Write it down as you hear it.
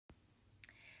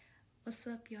What's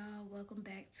up, y'all? Welcome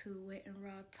back to Wet and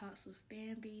Raw Talks with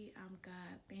Bambi. I'm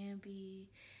God Bambi,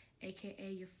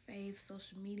 aka your fave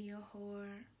social media whore.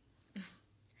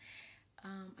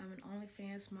 I'm an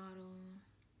OnlyFans model.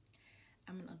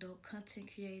 I'm an adult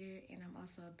content creator, and I'm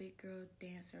also a big girl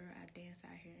dancer. I dance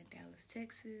out here in Dallas,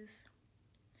 Texas.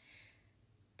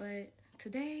 But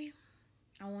today,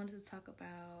 I wanted to talk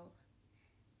about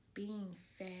being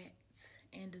fat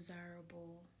and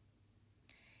desirable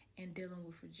and dealing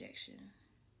with rejection.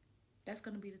 That's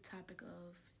going to be the topic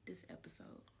of this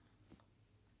episode.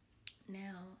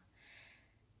 Now,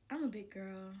 I'm a big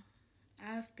girl.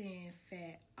 I've been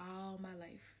fat all my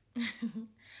life.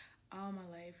 All my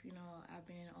life, I've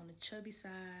been on the chubby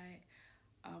side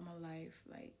all my life.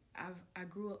 Like I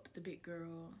grew up the big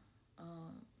girl,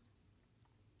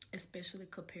 especially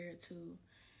compared to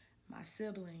my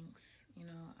siblings.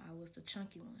 I was the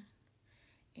chunky one,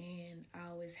 and I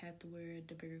always had to wear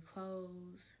the bigger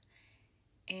clothes.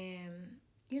 And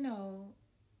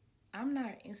I'm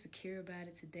not insecure about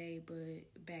it today,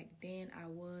 but back then I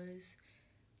was.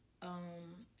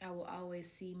 I will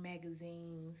always see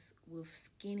magazines with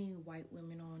skinny white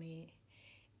women on it,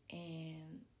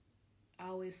 and I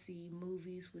always see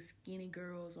movies with skinny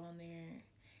girls on there.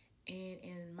 And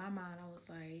in my mind, I was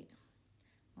like,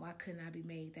 why couldn't I be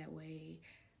made that way?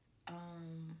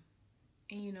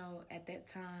 And at that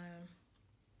time,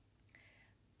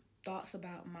 thoughts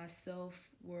about myself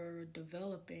were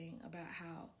developing about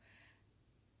how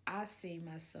I see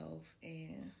myself,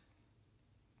 and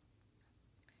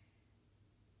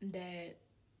that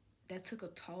took a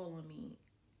toll on me.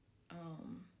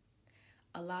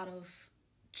 A lot of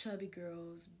chubby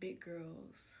girls, big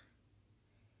girls,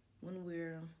 when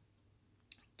we're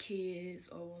kids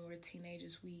or when we're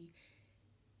teenagers, we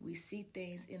see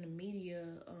things in the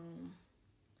media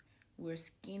where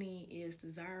skinny is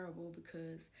desirable,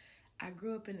 because I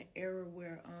grew up in an era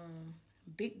where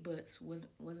big butts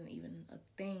wasn't even a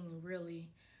thing really.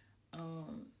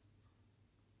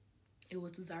 It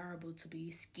was desirable to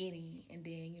be skinny, and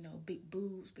then big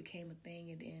boobs became a thing.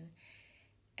 And then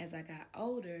as I got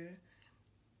older,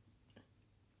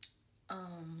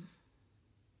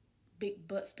 big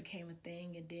butts became a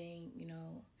thing, and then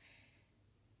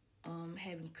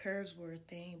having curves were a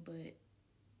thing, but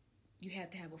you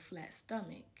had to have a flat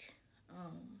stomach.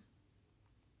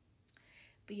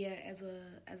 But yeah, as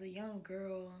a young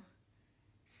girl,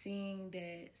 seeing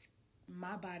that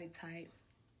my body type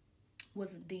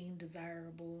wasn't deemed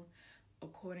desirable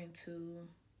according to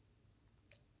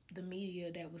the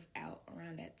media that was out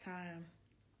around that time,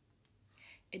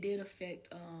 it did affect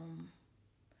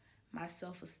my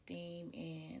self-esteem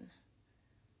and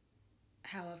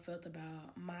how I felt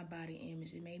about my body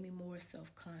image. It made me more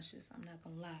self-conscious, I'm not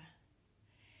gonna lie.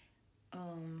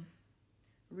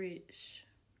 Which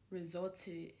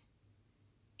resulted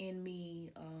in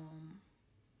me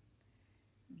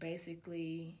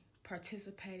basically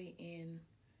participating in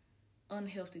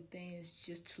unhealthy things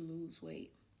just to lose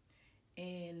weight.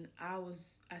 And I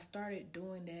started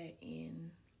doing that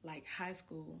in like high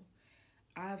school.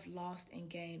 I've lost and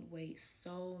gained weight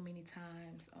so many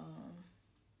times.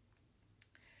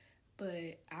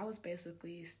 But I was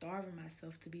basically starving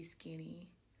myself to be skinny.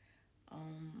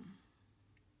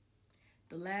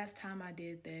 The last time I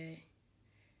did that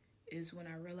is when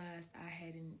I realized I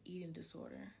had an eating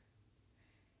disorder.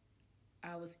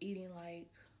 I was eating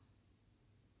like,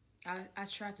 I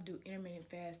tried to do intermittent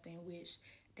fasting, which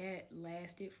that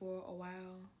lasted for a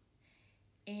while.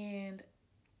 And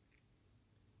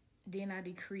then I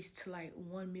decreased to like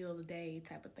one meal a day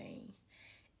type of thing.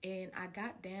 And I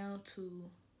got down to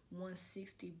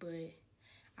 160, but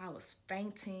I was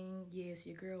fainting. Yes,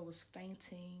 your girl was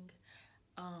fainting.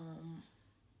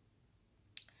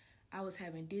 I was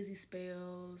having dizzy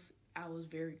spells. I was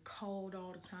very cold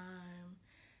all the time.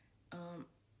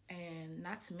 And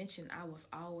not to mention, I was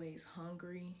always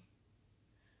hungry.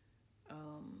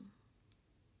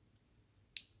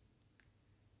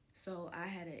 So I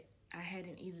had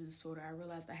an eating disorder. I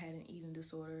realized I had an eating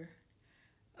disorder.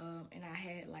 And I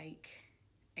had like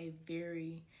a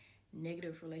very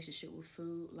negative relationship with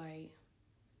food. Like,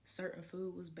 certain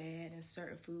food was bad and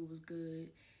certain food was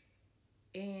good.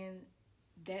 And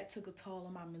that took a toll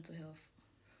on my mental health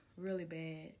really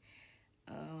bad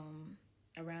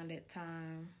around that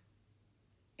time.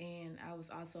 And I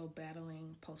was also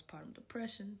battling postpartum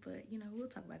depression, but we'll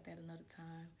talk about that another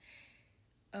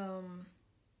time.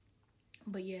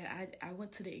 But yeah, I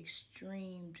went to the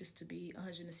extreme just to be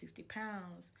 160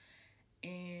 pounds.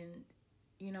 And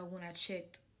when I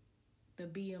checked the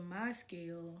BMI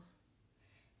scale,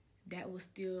 that was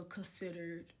still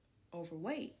considered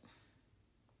overweight.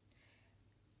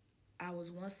 I I was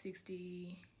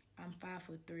 160. I'm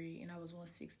 5'3", and I was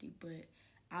 160, but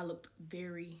I looked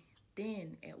very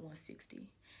thin at 160.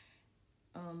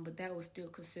 But that was still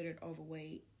considered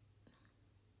overweight.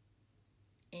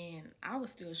 And I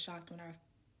was still shocked when I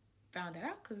found that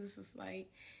out, because it's just like,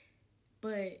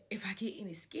 but if I get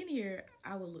any skinnier,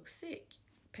 I would look sick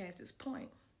past this point.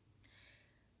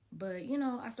 But,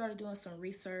 I started doing some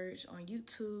research on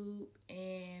YouTube,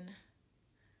 and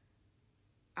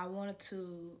I wanted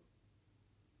to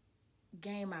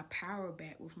gain my power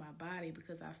back with my body,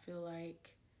 because I feel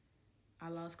like I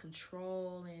lost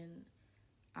control, and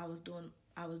I was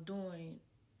doing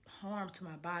harm to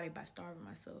my body by starving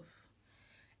myself.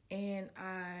 And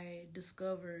I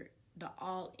discovered the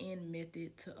all-in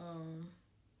method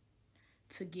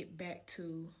to get back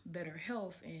to better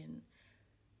health and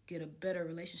get a better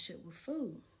relationship with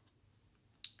food.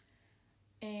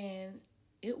 And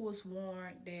it was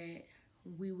warned that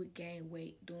we would gain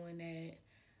weight doing that,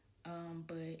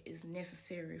 but it's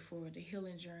necessary for the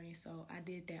healing journey. So I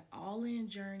did that all-in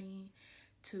journey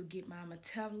to get my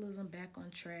metabolism back on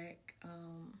track,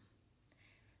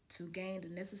 to gain the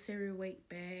necessary weight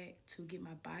back, to get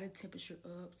my body temperature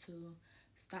up, to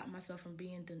stop myself from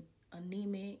being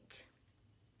anemic,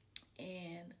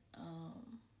 and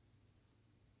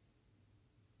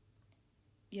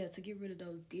to get rid of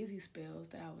those dizzy spells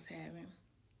that I was having,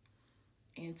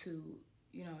 and to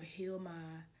heal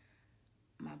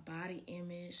my body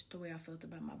image, the way I felt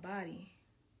about my body.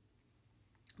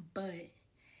 But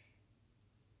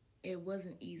it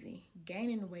wasn't easy.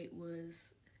 Gaining weight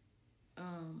was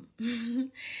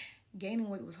gaining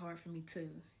weight was hard for me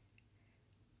too.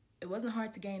 It wasn't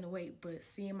hard to gain the weight, but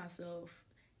seeing myself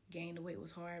gain the weight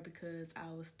was hard, because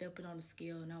I was stepping on the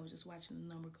scale and I was just watching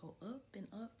the number go up and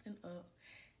up and up.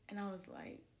 And I was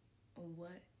like,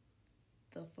 what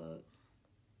the fuck?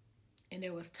 And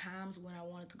there was times when I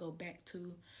wanted to go back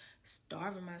to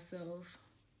starving myself,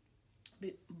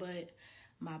 but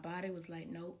my body was like,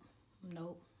 nope.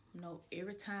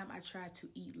 Every time I tried to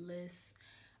eat less,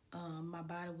 my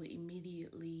body would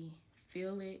immediately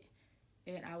feel it,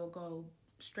 and I would go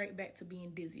straight back to being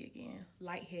dizzy again,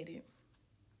 lightheaded.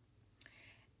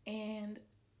 And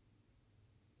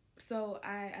so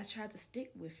I tried to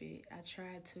stick with it. I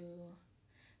tried to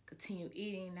continue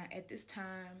eating. Now, at this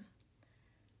time,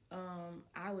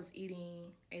 I was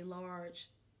eating a large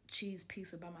cheese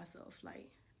pizza by myself. Like,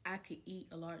 I could eat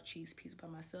a large cheese pizza by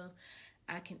myself.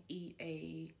 I can eat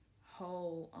a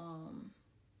whole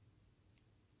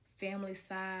family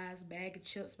size bag of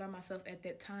chips by myself at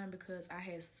that time, because I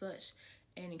had such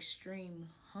an extreme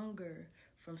hunger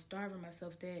from starving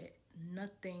myself that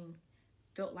nothing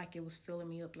felt like it was filling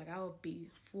me up. Like, I would be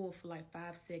full for like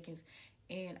 5 seconds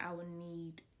and I would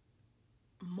need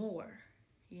more,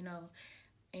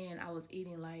 and I was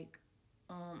eating like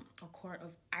a quart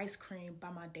of ice cream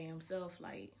by my damn self,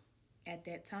 like, at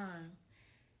that time.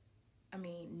 I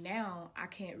mean, now I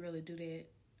can't really do that.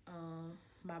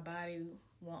 My body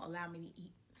won't allow me to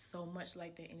eat so much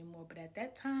like that anymore. But at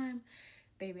that time,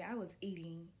 baby, I was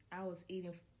eating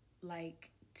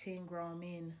like 10 grown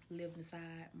men lived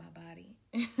inside my body.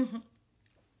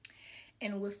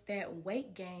 And with that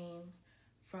weight gain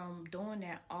from doing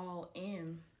that all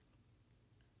in,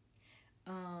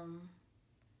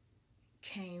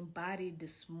 came body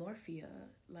dysmorphia.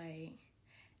 Like,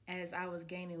 as I was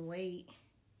gaining weight,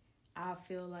 I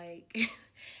feel like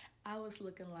I was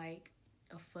looking like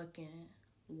a fucking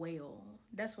whale.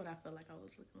 That's what I felt like I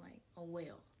was looking like, a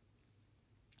whale.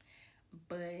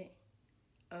 But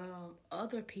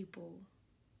other people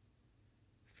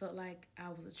felt like I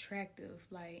was attractive.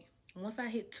 Like, once I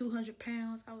hit 200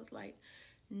 pounds, I was like,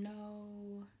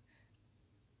 no.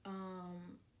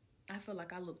 I feel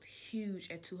like I looked huge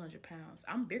at 200 pounds.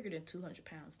 I'm bigger than 200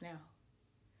 pounds now.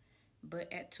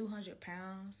 But at 200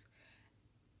 pounds,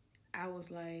 I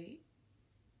was like,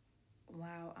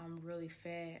 wow, I'm really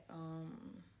fat.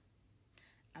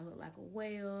 I look like a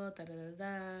whale,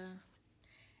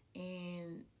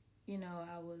 And,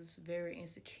 I was very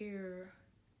insecure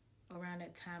around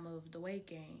that time of the weight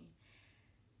gain.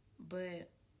 But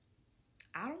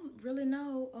I don't really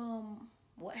know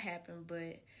what happened,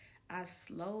 but I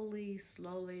slowly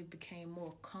became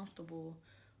more comfortable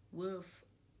with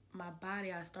my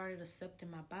body. I started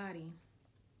accepting my body,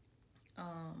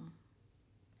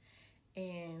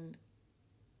 and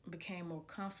became more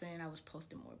confident. I was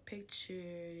posting more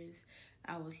pictures.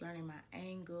 I was learning my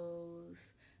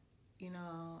angles.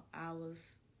 I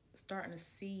was starting to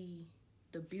see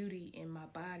the beauty in my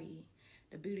body,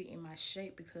 the beauty in my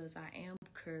shape, because I am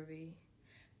curvy.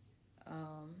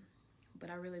 But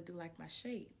I really do like my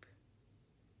shape.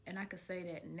 And I could say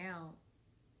that now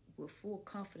with full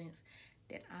confidence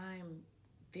that I'm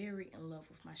very in love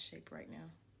with my shape right now.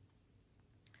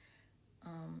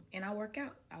 And I work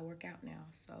out. I work out now.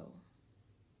 So,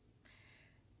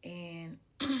 and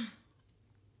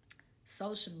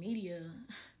social media,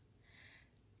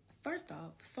 first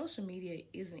off, social media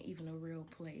isn't even a real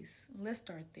place. Let's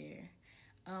start there.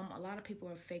 A lot of people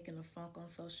are faking the funk on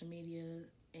social media,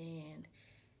 and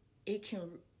it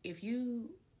can, if you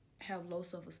have low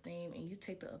self-esteem and you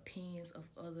take the opinions of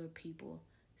other people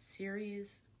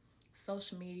serious,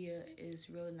 social media is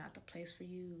really not the place for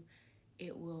you.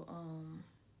 It will,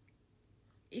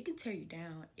 it can tear you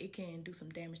down. It can do some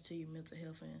damage to your mental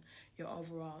health and your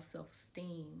overall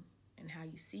self-esteem and how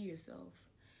you see yourself.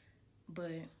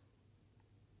 But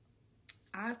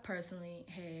I've personally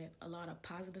had a lot of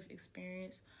positive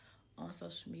experience on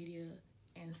social media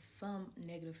and some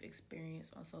negative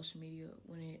experience on social media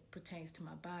when it pertains to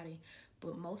my body.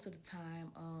 But most of the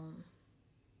time,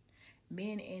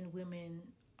 men and women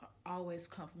always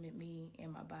compliment me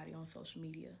and my body on social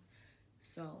media.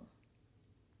 So,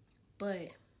 but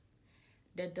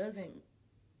that doesn't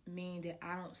mean that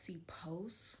I don't see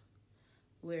posts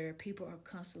where people are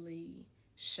constantly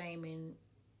shaming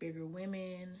bigger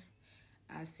women.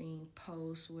 I've seen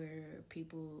posts where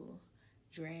people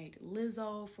dragged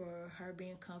Lizzo for her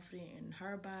being confident in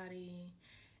her body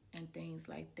and things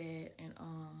like that. And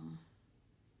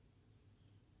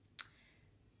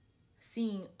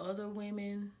seeing other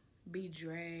women be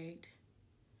dragged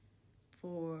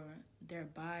for their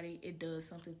body, it does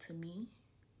something to me.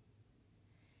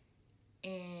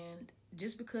 And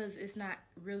just because it's not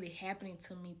really happening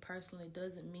to me personally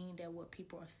doesn't mean that what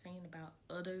people are saying about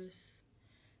others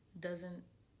doesn't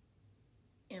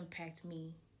impact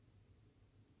me.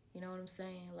 You know what I'm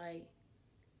saying? Like,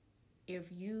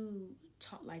 if you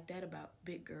talk like that about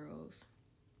big girls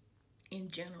in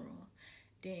general,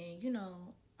 then, you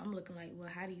know, I'm looking like, well,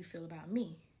 how do you feel about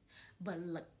me? But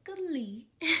luckily,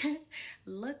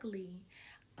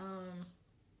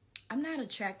 I'm not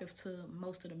attractive to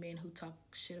most of the men who talk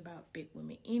shit about big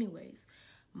women anyways.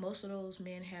 Most of those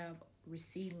men have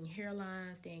receding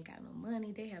hairlines. They ain't got no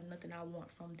money. They have nothing I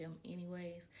want from them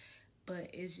anyways. But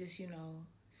it's just, you know,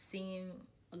 seeing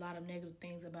a lot of negative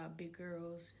things about big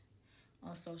girls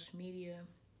on social media,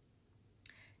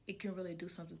 it can really do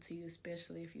something to you,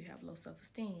 especially if you have low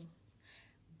self-esteem.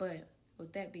 But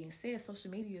with that being said,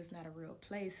 social media is not a real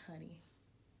place, honey.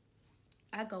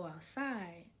 I go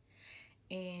outside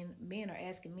and men are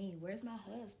asking me, where's my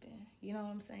husband? You know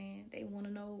what I'm saying? They want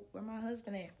to know where my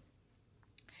husband at.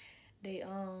 They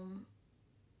want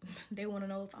to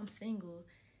know if I'm single.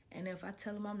 And if I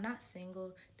tell them I'm not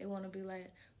single, they want to be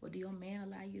like, well, do your man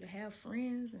allow you to have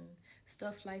friends and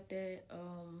stuff like that?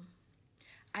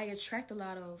 I attract a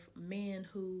lot of men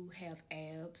who have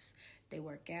abs. They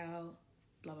work out,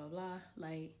 blah, blah, blah.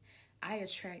 Like, I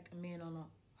attract men on a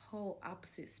whole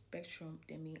opposite spectrum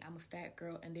than me. I'm a fat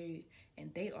girl, and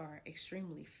they are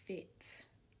extremely fit.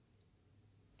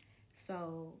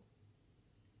 So,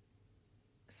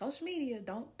 social media,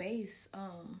 don't base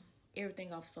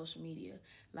everything off social media.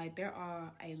 Like, there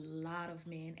are a lot of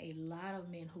men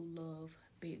who love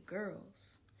big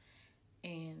girls.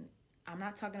 And I'm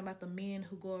not talking about the men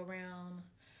who go around,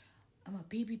 I'm a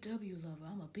BBW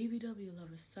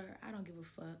lover, sir. I don't give a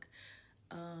fuck.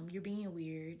 You're being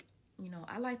weird. You know,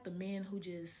 I like the men who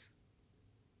just,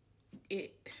 I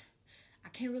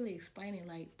can't really explain it.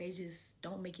 Like, they just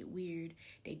don't make it weird.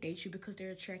 They date you because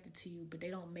they're attracted to you, but they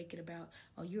don't make it about,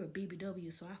 oh, you're a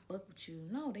BBW, so I fuck with you.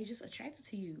 No, they just attracted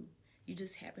to you. You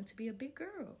just happen to be a big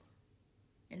girl,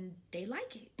 and they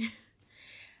like it.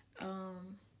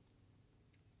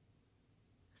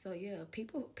 So yeah,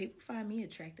 people find me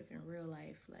attractive in real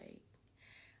life. Like,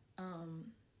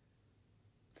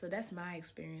 so that's my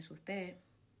experience with that.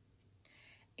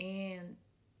 And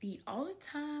the only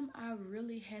time I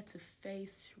really had to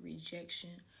face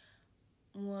rejection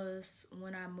was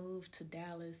when I moved to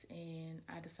Dallas and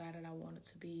I decided I wanted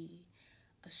to be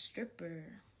a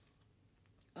stripper.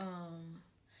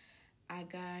 I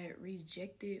got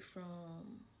rejected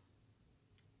from,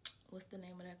 what's the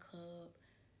name of that club?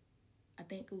 I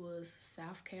think it was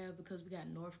South Cave, because we got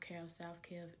North Cave, South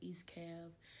Cave, East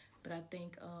Cave. But I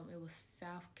think it was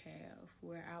South Cave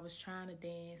where I was trying to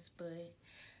dance, but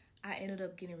I ended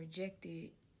up getting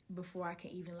rejected before I can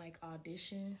even like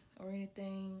audition or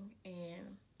anything.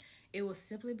 And it was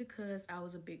simply because I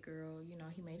was a big girl. You know,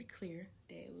 he made it clear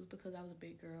that it was because I was a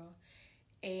big girl.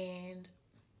 And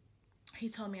he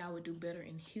told me I would do better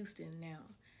in Houston. Now,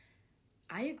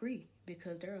 I agree,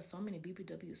 because there are so many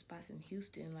BBW spots in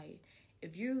Houston. Like,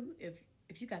 if you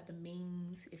got the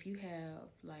means, if you have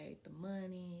like the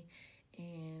money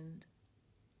and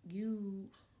you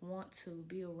want to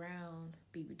be around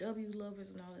BBW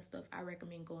lovers and all that stuff, I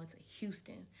recommend going to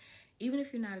Houston. Even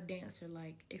if you're not a dancer,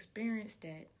 like, experience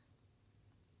that.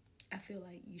 I feel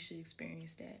like you should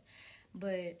experience that.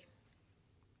 But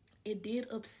it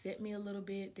did upset me a little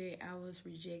bit that I was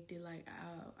rejected. Like,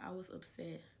 I was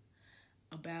upset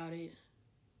about it.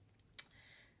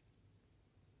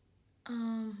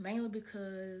 Mainly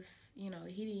because, he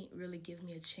didn't really give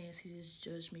me a chance. He just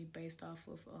judged me based off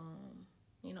of,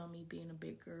 me being a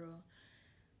big girl.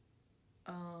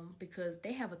 Because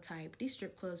they have a type. These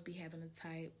strip clubs be having a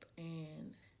type,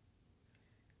 and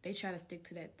they try to stick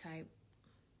to that type.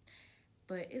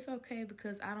 But it's okay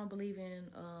because I don't believe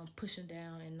in pushing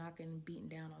down and knocking, beating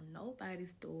down on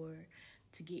nobody's door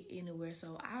to get anywhere.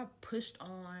 So I pushed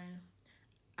on.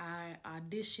 I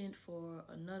auditioned for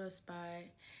another spot.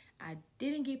 I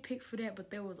didn't get picked for that,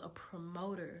 but there was a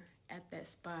promoter at that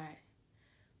spot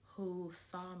who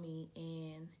saw me,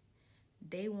 and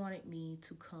they wanted me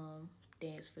to come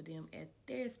dance for them at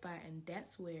their spot, and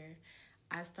that's where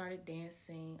I started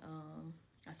dancing.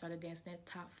 I started dancing at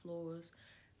Top Floors.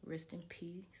 Rest in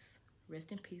peace.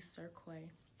 Rest in peace, Sir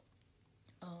Quay.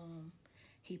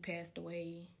 He passed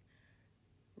away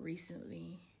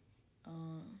recently.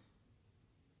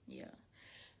 Yeah.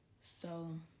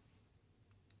 So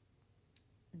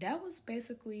that was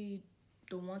basically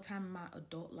the one time in my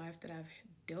adult life that I've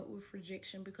dealt with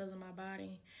rejection because of my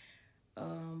body.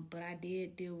 But I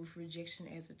did deal with rejection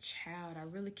as a child. I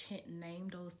really can't name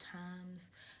those times.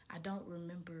 I don't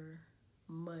remember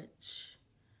much.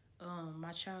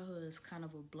 My childhood is kind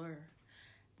of a blur.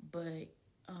 But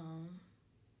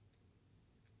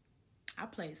I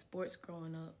played sports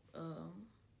growing up.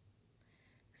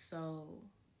 So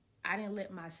I didn't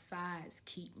let my size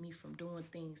keep me from doing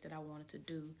things that I wanted to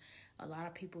do. A lot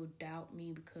of people doubt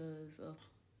me because of,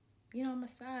 my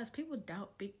size. People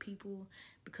doubt big people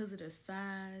because of their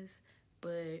size.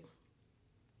 But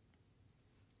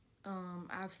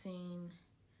I've seen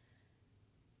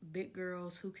big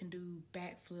girls who can do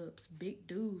backflips, big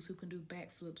dudes who can do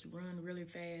backflips, run really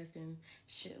fast and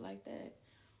shit like that.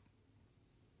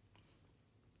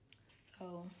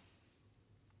 So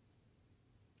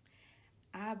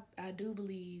I do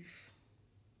believe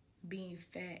being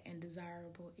fat and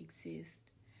desirable exists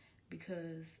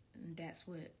because that's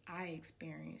what I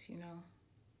experience,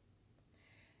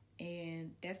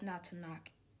 And that's not to knock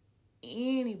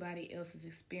anybody else's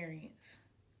experience,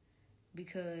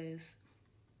 because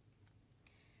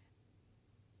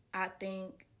I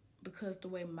think because the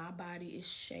way my body is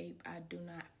shaped, I do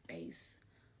not face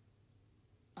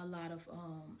a lot of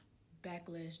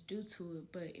backlash due to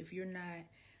it. But if you're not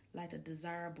like a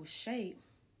desirable shape,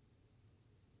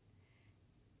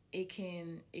 it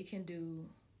can do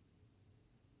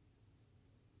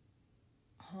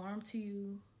harm to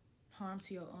you, harm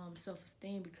to your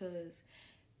self-esteem, because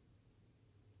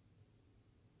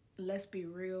let's be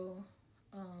real,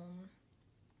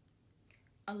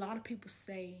 a lot of people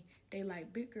say they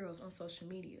like big girls on social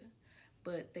media,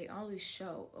 but they only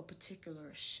show a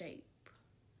particular shape.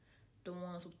 The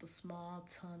ones with the small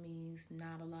tummies,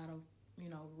 not a lot of,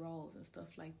 rolls and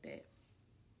stuff like that.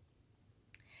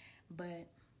 But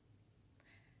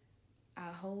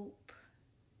I hope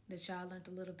that y'all learned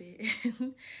a little bit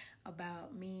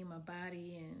about me, my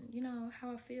body, and,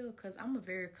 how I feel, because I'm a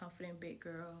very confident big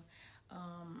girl.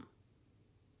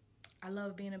 I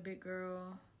love being a big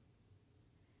girl,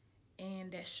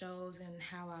 and that shows in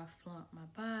how I flaunt my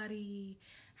body,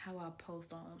 how I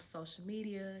post on social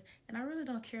media, and I really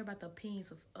don't care about the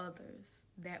opinions of others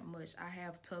that much. I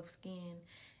have tough skin,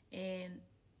 and,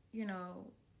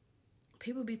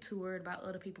 people be too worried about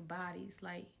other people's bodies.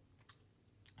 Like,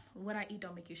 what I eat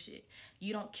don't make you shit.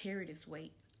 You don't carry this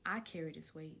weight. I carry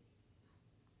this weight.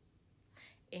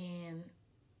 And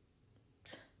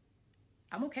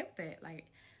I'm okay with that. Like,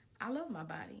 I love my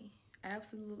body. I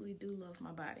absolutely do love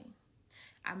my body.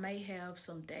 I may have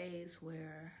some days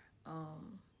where I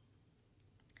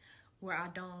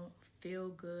don't feel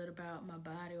good about my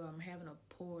body, or I'm having a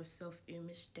poor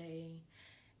self-image day.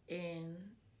 And,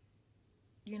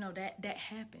 that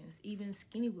happens. Even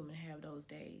skinny women have those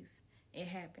days. It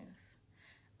happens.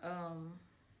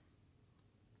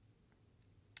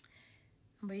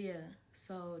 But yeah,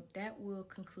 so that will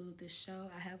conclude this show.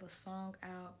 I have a song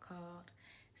out called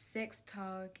Sex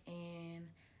Talk, and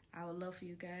I would love for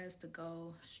you guys to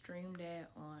go stream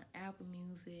that on Apple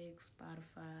Music,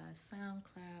 Spotify,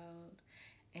 SoundCloud,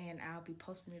 and I'll be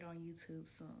posting it on YouTube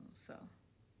soon. So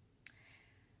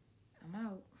I'm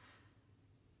out.